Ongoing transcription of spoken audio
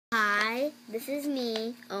Hi, this is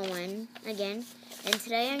me, Owen, again, and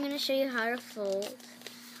today I'm going to show you how to fold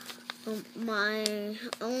my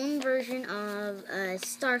own version of a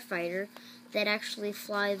Starfighter that actually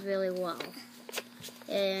flies really well.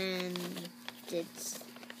 And it's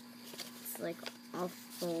like all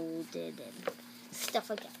folded and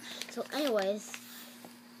stuff like that. So anyways,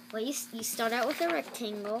 you start out with a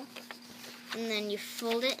rectangle, and then you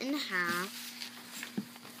fold it in half.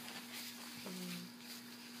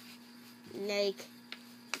 Like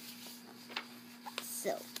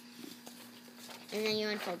so. And then you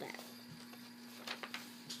unfold that.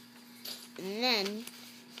 And then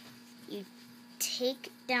you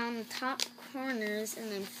take down the top corners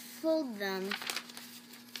and then fold them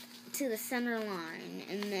to the center line.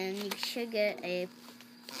 And then you should get a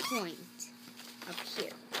point up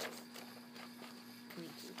here.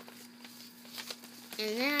 Pointy.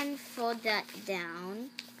 And then fold that down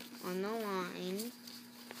on the line.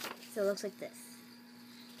 So it looks like this.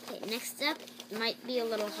 Okay, next step might be a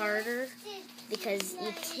little harder because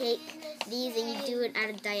you take these and you do it at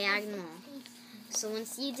a diagonal. So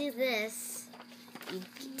once you do this, you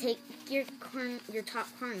take your top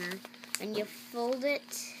corner and you fold it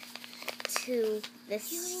to the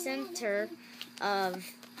center of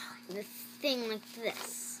the thing like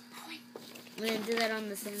this. I'm going to do that on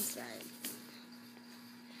the same side.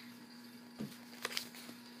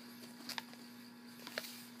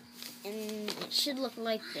 And it should look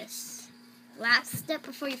like this. Last step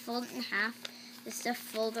before you fold it in half is to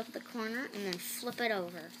fold up the corner and then flip it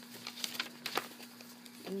over.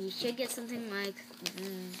 And you should get something like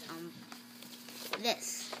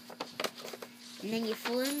this. And then you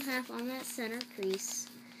fold it in half on that center crease.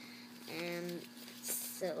 And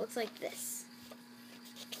so it looks like this.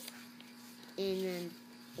 And then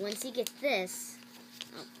once you get this,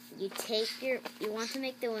 you want to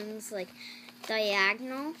make the wings like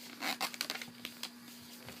diagonal,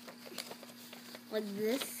 like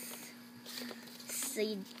this. So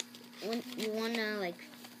you want to like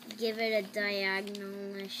give it a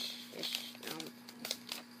diagonal-ish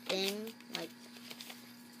thing. Like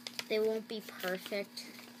they won't be perfect,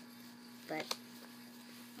 but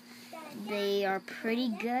they are pretty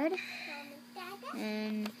good.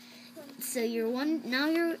 And so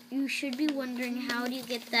you should be wondering, how do you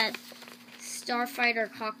get that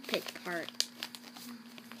Starfighter cockpit part?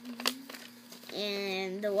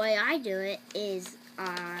 And the way I do it is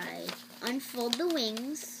I unfold the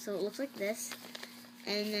wings, so it looks like this,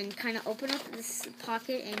 and then kind of open up this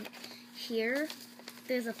pocket, and here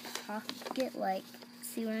there's a pocket, like,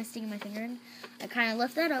 see when I'm sticking my finger in? I kind of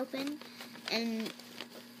lift that open, and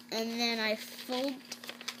then I fold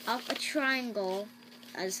up a triangle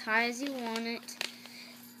as high as you want it,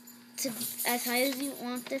 as high as you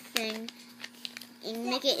want the thing, and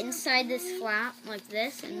make it inside this flap like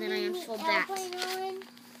this, and then I unfold that.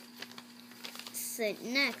 So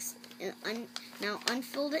next, now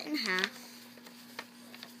unfold it in half,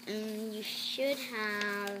 and you should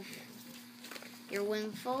have your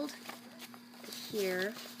wing fold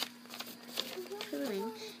here,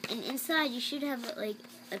 and inside you should have like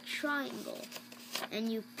a triangle, and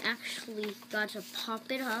you actually got to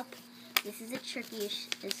pop it up. This is a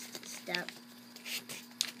trickiest step.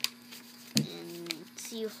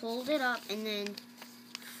 So you hold it up and then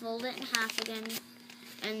fold it in half again,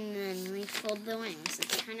 and then refold the wings.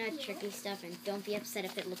 It's kind of tricky stuff, and don't be upset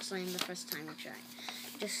if it looks lame the first time you try.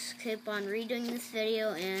 Just keep on redoing this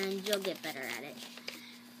video and you'll get better at it.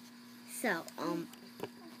 So,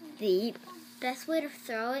 the best way to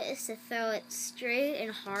throw it is to throw it straight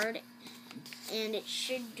and hard, and it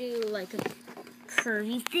should do like a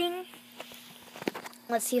curvy thing.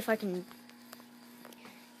 Let's see if I can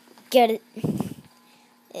get it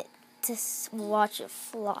to watch it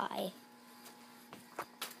fly.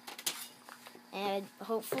 And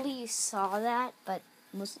hopefully you saw that, but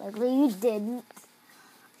most likely you didn't.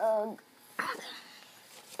 So,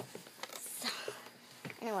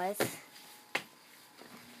 anyways,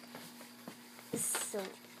 so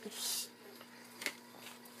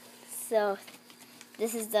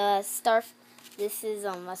this is a Star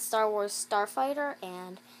Wars Starfighter,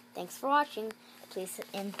 and thanks for watching. Please,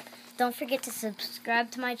 and don't forget to subscribe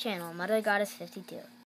to my channel, Mother Goddess 52.